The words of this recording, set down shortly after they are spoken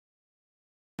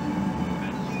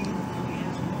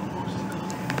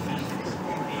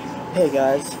Hey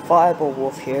guys, Fireball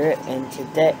Wolf here, and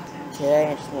today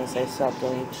I just want to say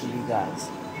something to you guys.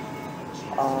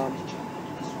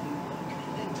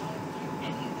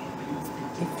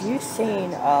 If you've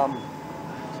seen my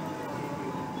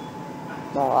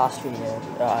last video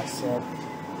that I said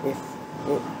if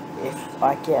if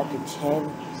I get up to 10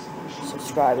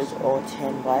 subscribers or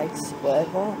 10 likes,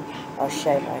 whatever, I'll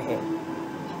shave my head.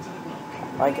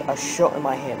 Like I'll shorten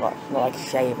my hair, like not like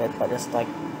shave it, but just like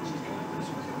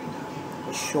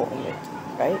shorten it,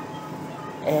 right?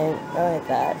 And not only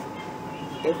that,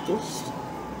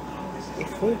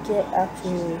 if we get up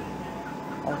to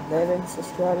 11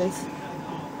 subscribers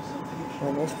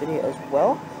on this video as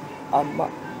well, I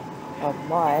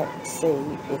might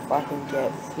see if I can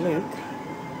get Fluke,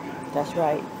 that's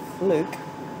right, Fluke,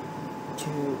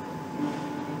 to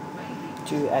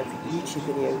do a YouTube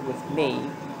video with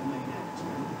me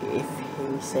if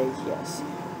he says yes.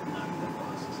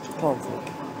 Come on, Fluke,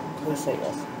 please say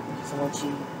yes. So I want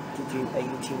you to do a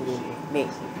YouTube video with me.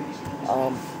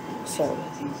 So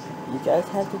you guys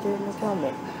have to do it in the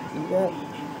comment. You guys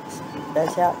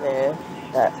that's out there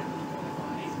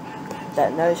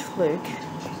that knows Fluke,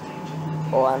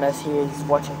 or unless he is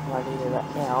watching my video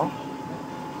right now,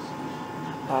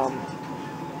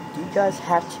 you guys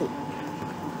have to,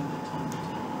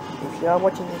 if you are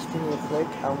watching this video,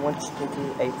 Fluke, I want you to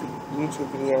do a YouTube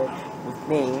video with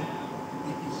me,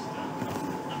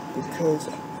 because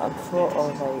I'm sort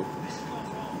of like,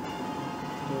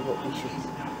 what we should.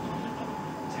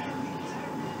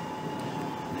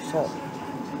 So,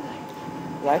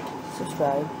 like,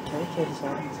 subscribe, turn notifications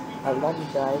on. I love you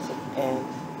guys, and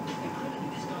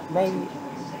maybe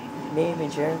me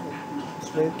and Jeremy,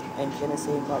 Fluke, and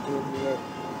Genesee might do a video,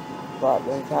 but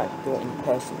we can't do it in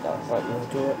person though. Like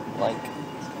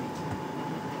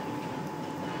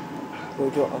we'll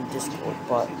do it on Discord,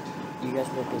 but you guys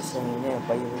will be seeing it now,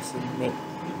 but you will see me.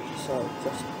 So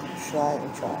just try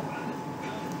and try.